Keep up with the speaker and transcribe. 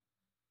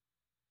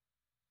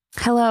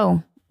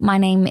Hello, my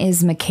name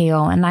is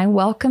Mikhail, and I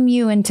welcome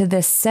you into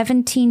the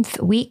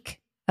 17th week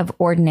of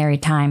Ordinary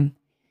Time.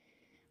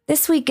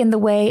 This week in the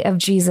way of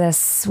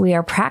Jesus, we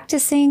are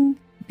practicing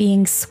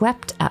being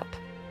swept up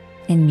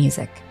in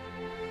music.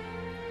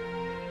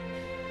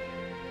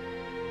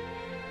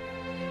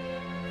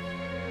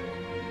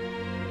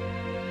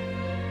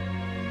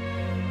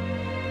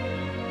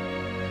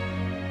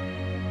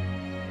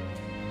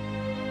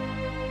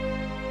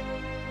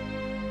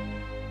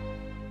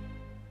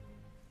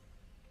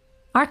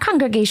 Our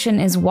congregation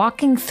is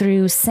walking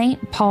through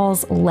St.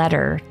 Paul's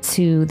letter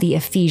to the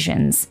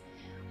Ephesians,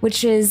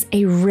 which is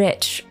a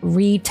rich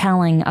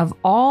retelling of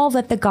all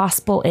that the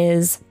gospel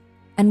is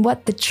and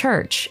what the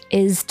church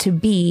is to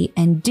be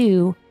and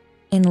do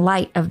in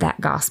light of that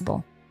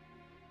gospel.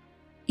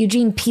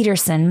 Eugene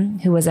Peterson,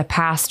 who was a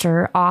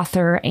pastor,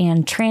 author,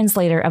 and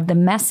translator of the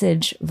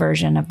Message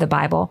version of the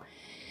Bible,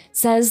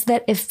 says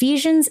that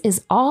Ephesians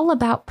is all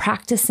about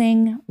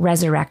practicing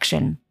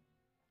resurrection,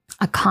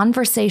 a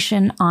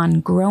conversation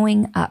on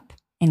growing up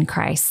in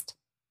Christ.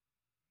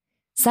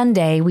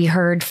 Sunday, we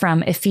heard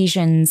from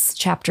Ephesians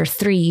chapter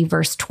 3,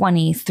 verse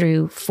 20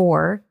 through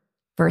 4,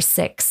 verse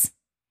 6.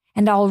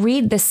 And I'll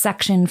read this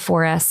section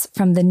for us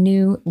from the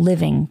New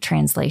Living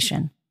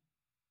Translation.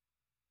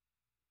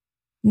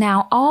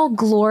 Now all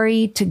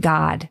glory to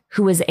God,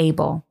 who is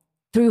able,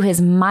 through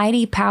his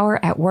mighty power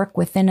at work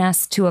within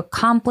us, to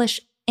accomplish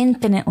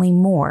infinitely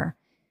more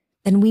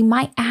than we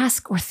might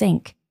ask or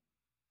think.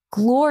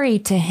 Glory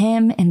to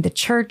him in the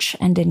church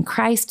and in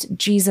Christ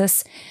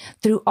Jesus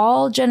through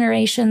all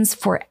generations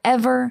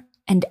forever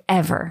and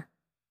ever.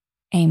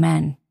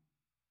 Amen.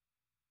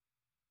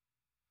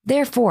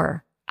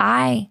 Therefore,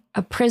 I,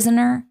 a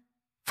prisoner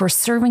for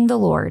serving the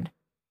Lord,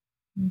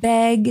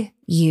 beg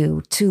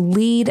you to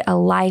lead a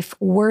life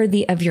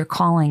worthy of your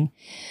calling,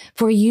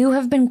 for you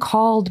have been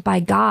called by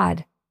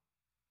God.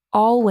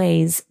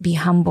 Always be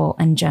humble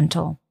and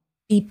gentle.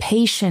 Be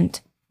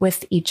patient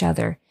with each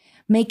other,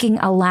 making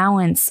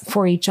allowance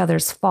for each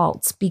other's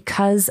faults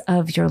because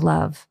of your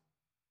love.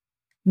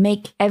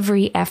 Make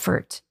every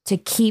effort to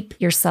keep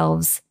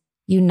yourselves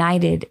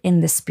united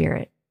in the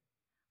Spirit,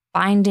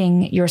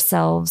 binding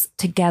yourselves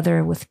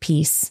together with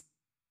peace.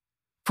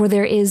 For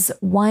there is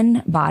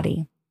one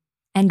body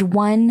and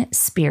one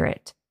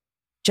Spirit,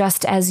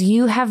 just as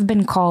you have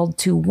been called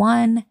to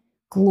one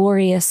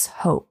glorious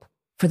hope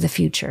for the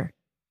future.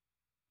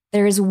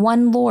 There is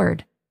one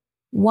Lord,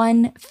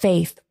 one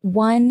faith,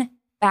 one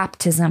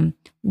baptism,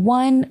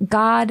 one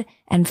God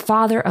and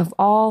Father of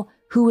all,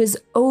 who is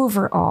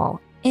over all,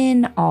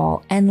 in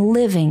all, and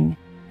living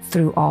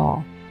through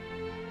all.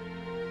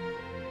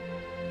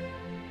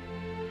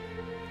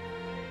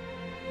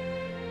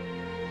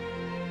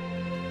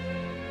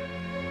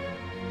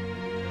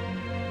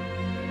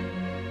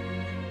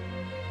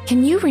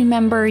 Can you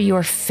remember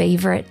your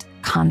favorite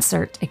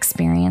concert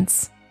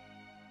experience?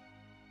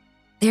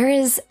 There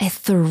is a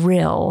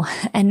thrill,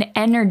 an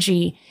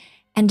energy,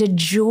 and a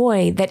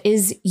joy that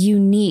is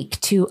unique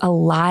to a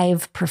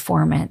live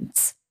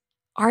performance.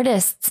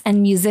 Artists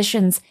and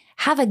musicians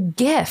have a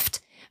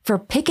gift for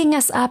picking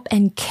us up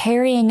and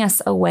carrying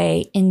us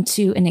away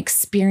into an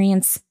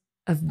experience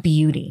of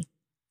beauty.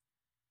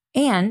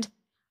 And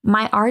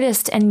my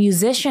artist and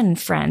musician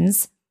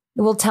friends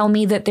will tell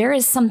me that there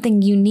is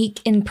something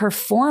unique in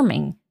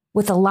performing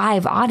with a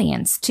live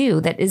audience too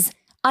that is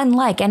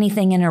unlike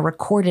anything in a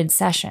recorded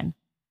session.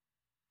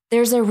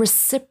 There's a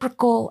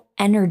reciprocal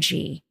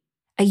energy,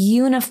 a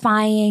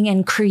unifying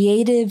and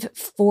creative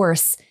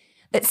force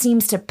that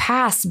seems to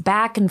pass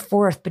back and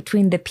forth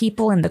between the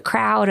people in the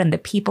crowd and the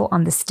people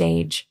on the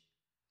stage.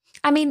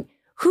 I mean,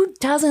 who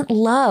doesn't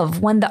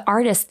love when the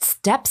artist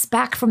steps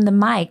back from the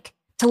mic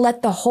to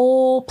let the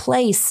whole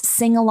place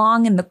sing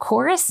along in the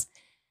chorus?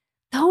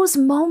 Those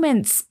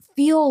moments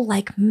feel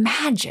like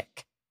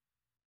magic.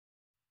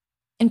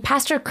 In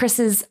Pastor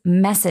Chris's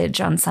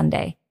message on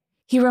Sunday,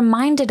 he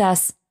reminded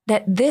us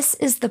that this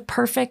is the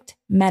perfect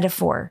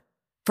metaphor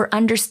for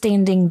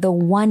understanding the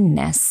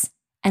oneness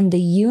and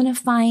the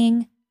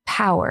unifying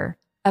power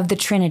of the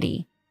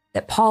Trinity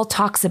that Paul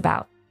talks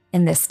about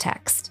in this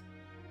text.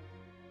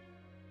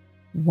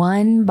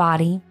 One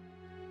body,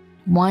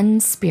 one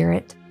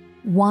Spirit,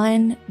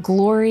 one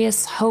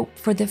glorious hope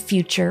for the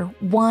future,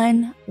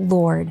 one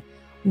Lord,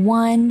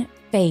 one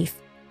faith,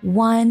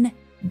 one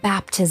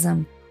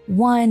baptism,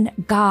 one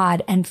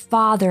God and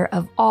Father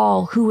of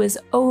all, who is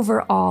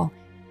over all,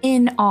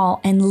 in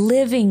all, and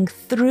living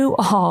through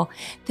all.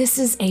 This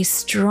is a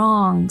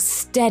strong,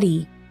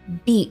 steady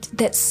beat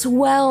that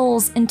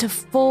swells into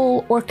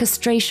full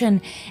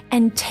orchestration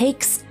and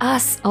takes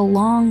us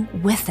along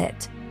with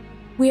it.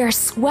 We are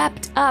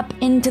swept up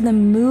into the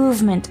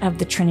movement of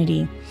the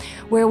Trinity,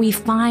 where we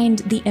find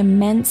the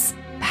immense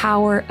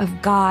power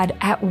of God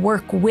at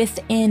work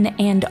within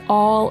and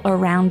all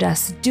around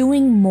us,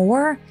 doing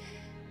more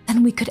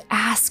than we could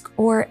ask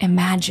or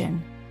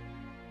imagine.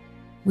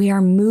 We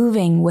are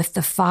moving with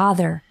the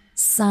Father,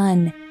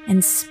 Son,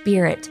 and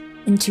Spirit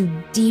into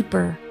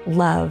deeper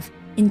love,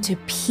 into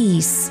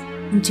peace,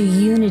 into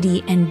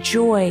unity and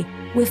joy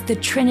with the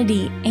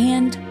Trinity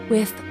and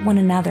with one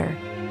another.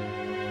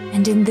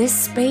 And in this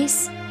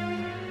space,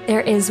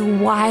 there is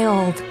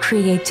wild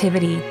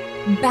creativity,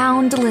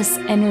 boundless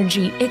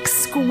energy,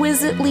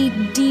 exquisitely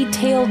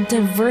detailed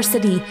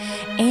diversity,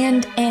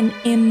 and an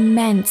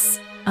immense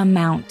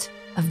amount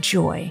of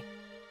joy.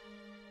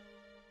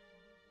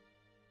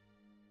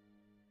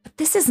 But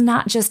this is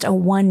not just a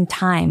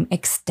one-time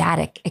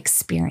ecstatic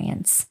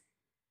experience.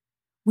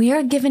 We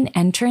are given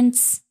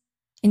entrance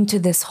into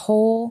this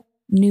whole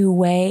new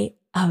way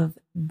of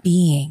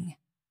being.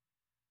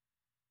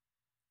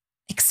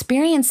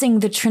 Experiencing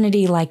the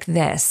Trinity like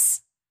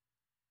this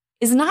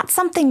is not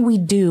something we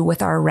do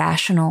with our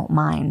rational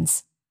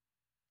minds.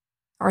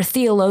 Our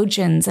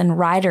theologians and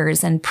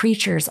writers and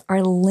preachers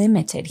are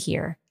limited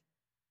here.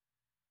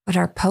 But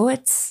our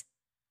poets,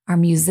 our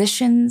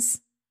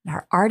musicians,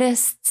 our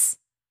artists,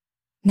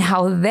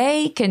 now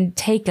they can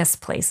take us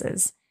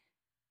places.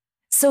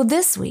 So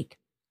this week,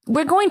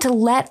 we're going to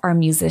let our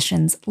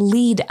musicians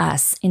lead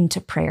us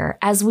into prayer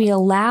as we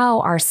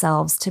allow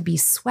ourselves to be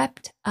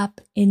swept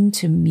up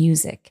into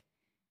music.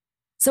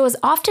 So as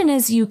often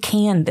as you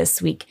can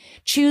this week,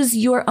 choose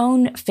your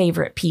own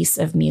favorite piece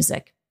of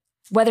music,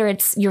 whether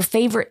it's your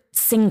favorite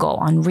single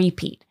on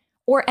repeat,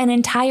 or an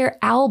entire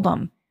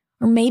album,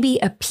 or maybe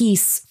a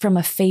piece from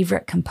a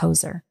favorite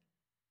composer.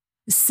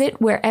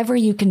 Sit wherever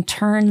you can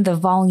turn the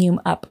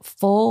volume up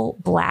full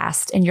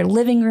blast, in your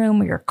living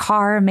room or your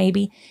car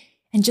maybe,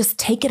 and just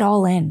take it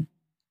all in.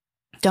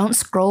 Don't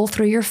scroll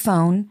through your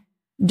phone.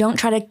 Don't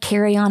try to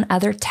carry on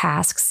other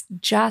tasks.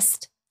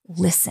 Just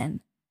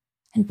listen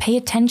and pay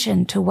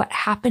attention to what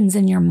happens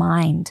in your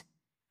mind,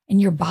 in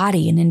your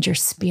body, and in your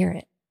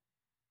spirit.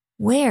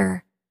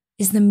 Where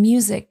is the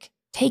music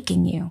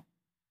taking you?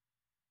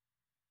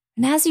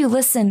 And as you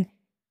listen,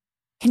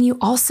 can you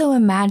also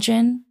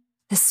imagine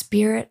the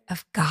Spirit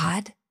of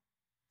God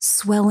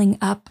swelling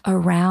up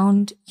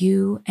around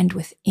you and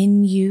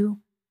within you?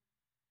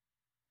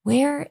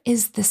 Where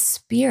is the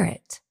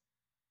Spirit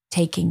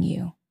taking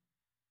you?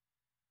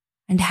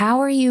 And how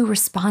are you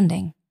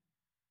responding?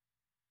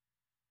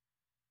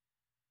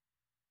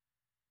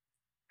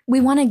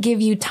 We want to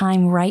give you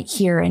time right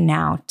here and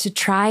now to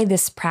try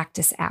this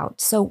practice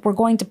out. So we're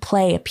going to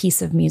play a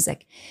piece of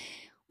music.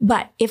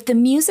 But if the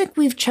music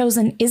we've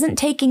chosen isn't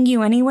taking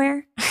you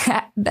anywhere,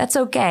 that's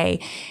okay.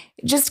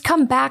 Just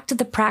come back to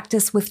the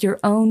practice with your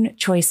own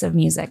choice of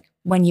music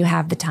when you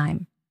have the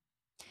time.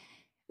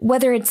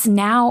 Whether it's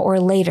now or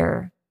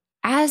later,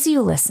 as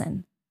you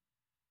listen,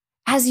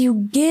 as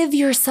you give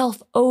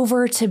yourself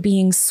over to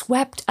being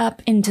swept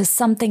up into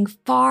something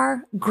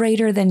far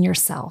greater than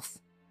yourself,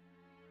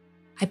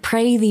 I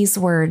pray these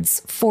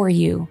words for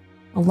you,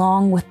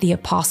 along with the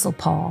Apostle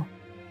Paul,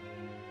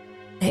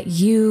 that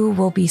you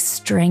will be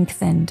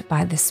strengthened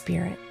by the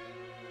Spirit.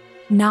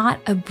 Not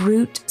a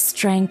brute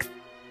strength,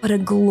 but a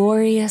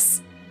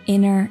glorious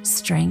inner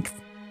strength.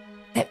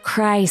 That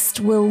Christ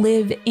will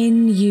live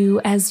in you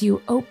as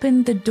you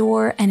open the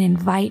door and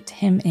invite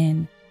him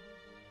in.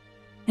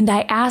 And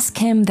I ask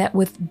him that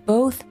with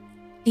both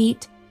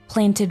feet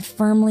planted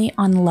firmly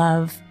on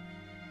love,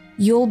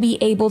 you'll be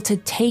able to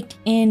take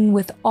in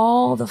with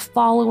all the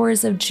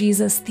followers of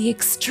Jesus the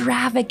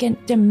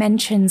extravagant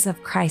dimensions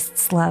of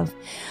Christ's love.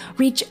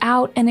 Reach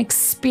out and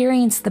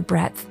experience the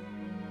breadth.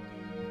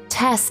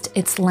 Test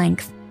its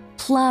length.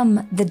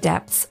 Plumb the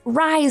depths.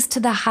 Rise to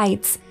the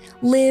heights.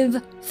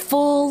 Live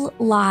full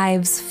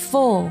lives,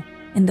 full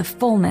in the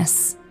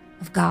fullness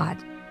of God.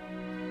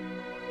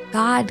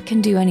 God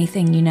can do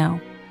anything, you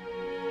know.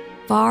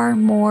 Far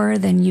more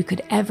than you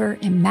could ever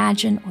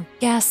imagine or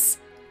guess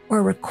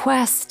or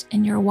request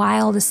in your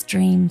wildest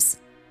dreams.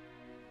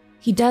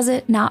 He does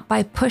it not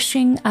by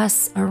pushing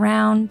us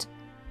around,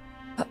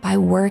 but by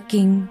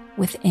working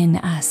within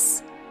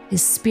us,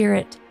 his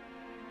Spirit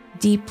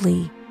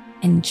deeply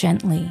and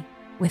gently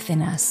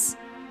within us.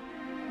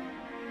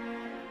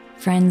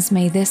 Friends,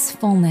 may this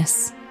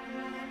fullness,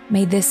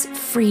 may this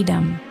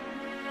freedom,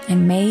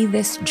 and may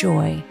this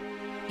joy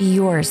be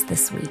yours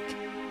this week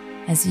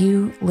as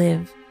you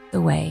live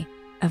the way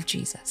of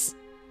Jesus.